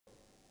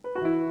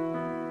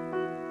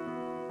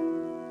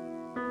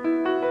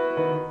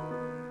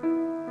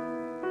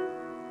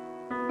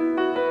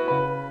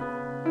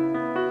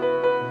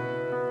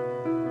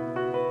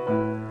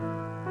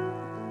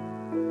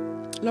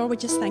we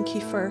just thank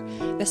you for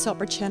this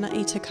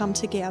opportunity to come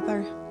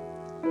together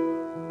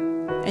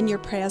in your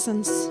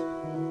presence.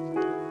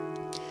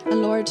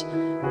 And Lord,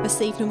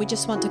 this evening we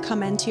just want to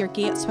come into your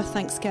gates with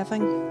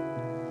thanksgiving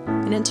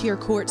and into your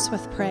courts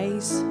with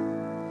praise.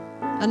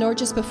 And Lord,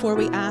 just before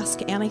we ask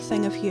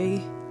anything of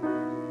you,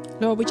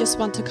 Lord, we just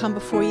want to come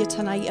before you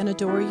tonight and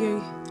adore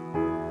you,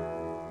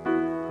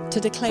 to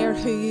declare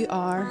who you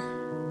are,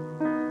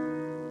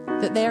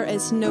 that there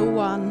is no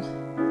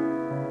one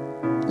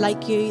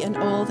like you in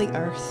all the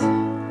earth.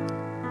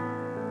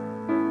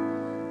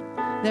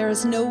 There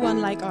is no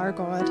one like our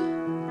God.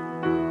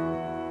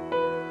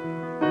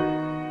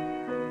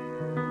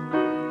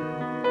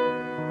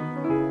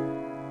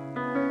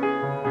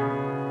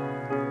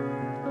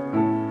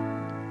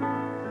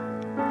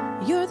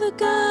 You're the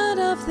God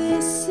of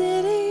this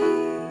city.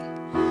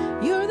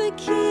 You're the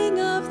King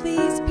of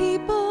these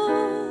people.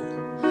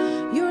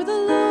 You're the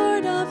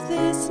Lord of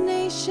this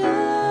nation.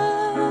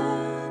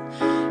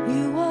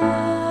 You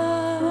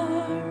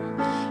are.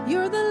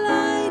 You're the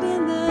light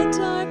in the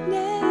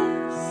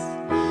darkness.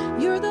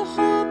 You're the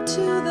hope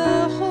to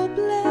the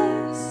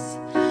hopeless.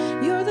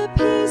 You're the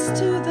peace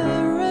to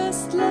the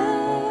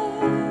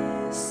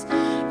restless.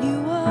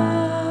 You are.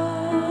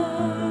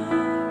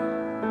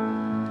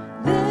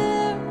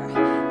 There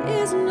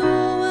is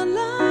no one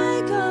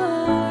like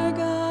our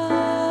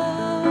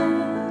God.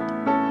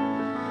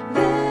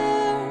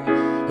 There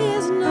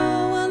is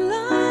no one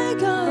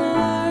like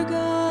our God.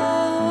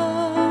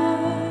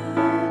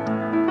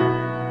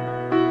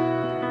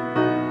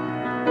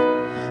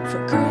 For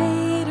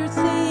greater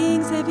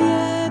things have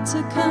yet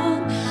to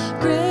come.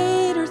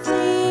 Greater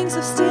things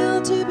have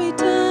still to be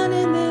done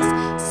in this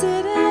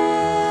city.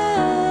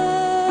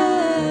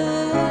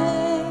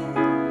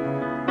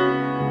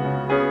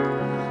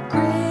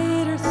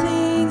 Greater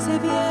things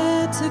have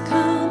yet to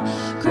come.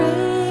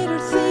 Greater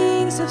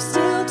things have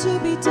still to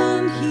be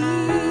done here.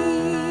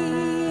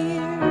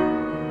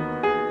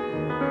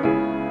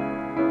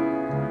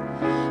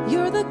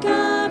 You're the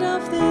God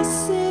of this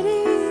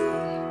city.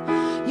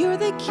 You're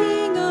the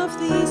King of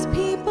these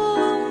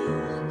people.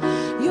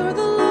 You're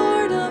the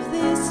Lord of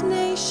this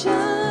nation.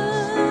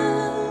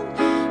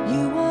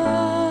 You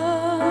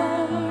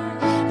are.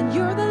 And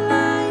you're the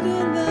light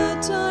in the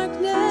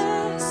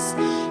darkness.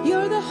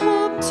 You're the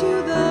hope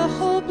to the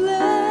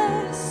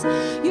hopeless.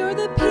 You're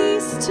the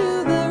peace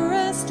to the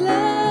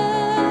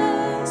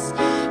restless.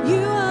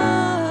 You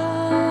are.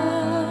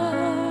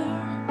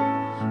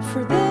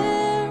 For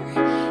there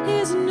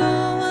is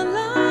no one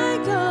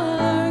like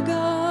our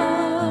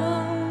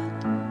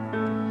God.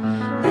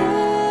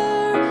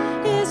 There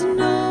is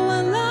no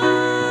one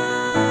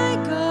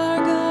like our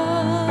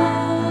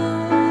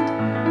God.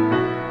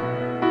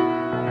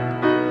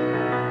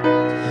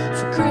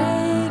 For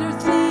greater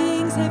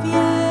things have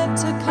yet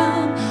to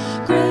come.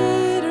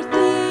 Greater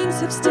things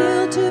have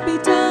still to be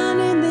done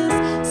in this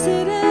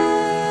city.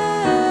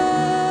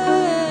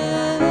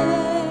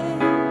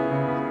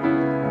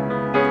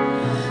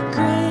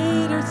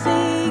 Greater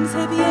things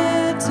have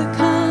yet to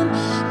come.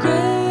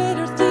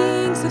 Greater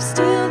things have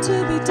still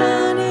to be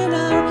done in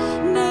our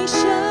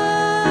nation.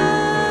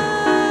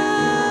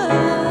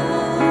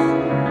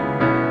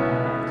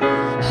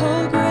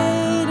 Oh,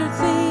 greater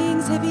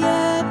things have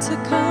yet to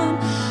come.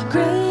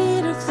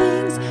 Greater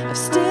things have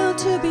still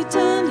to be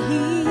done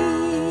here.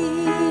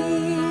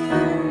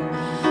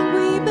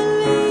 We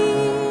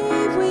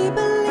believe,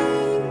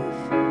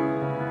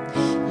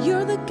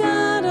 you're the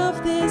God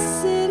of this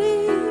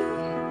city.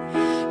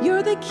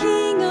 You're the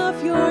King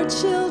of your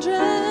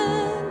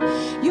children.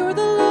 You're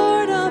the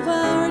Lord of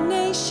our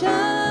nation.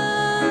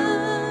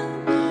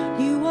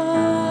 You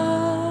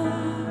are.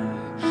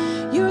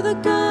 You're the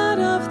God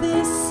of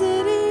this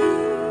city.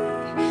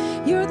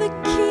 You're the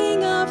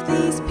King of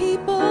these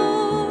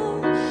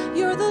people.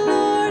 You're the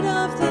Lord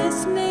of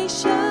this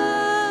nation.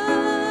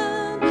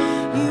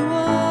 You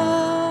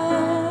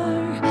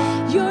are.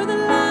 You're the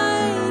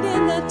light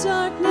in the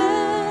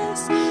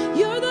darkness.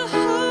 You're the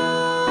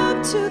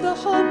hope to the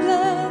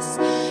hopeless.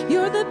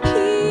 You're the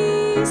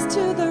peace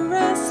to the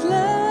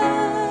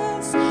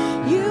restless.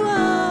 You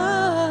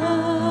are.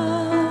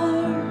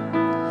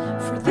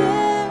 For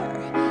there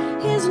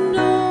is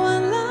no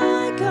one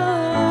like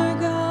our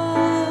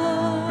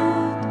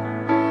God.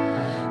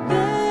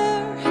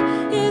 There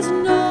is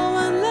no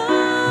one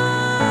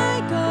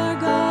like our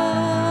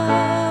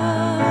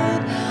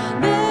God.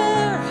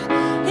 There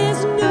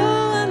is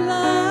no one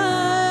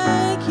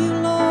like you,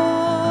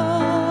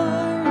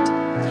 Lord.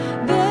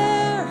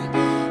 There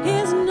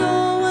is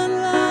no one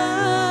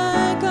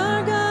like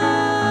our God.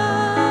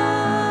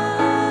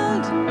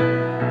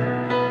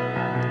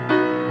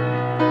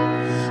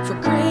 For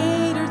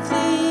greater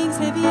things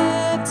have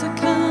yet to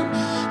come.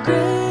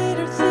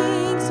 Greater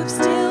things have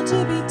still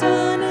to be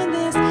done in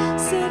this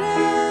city.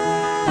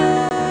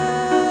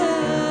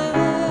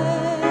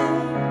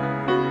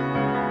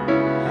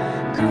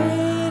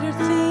 Great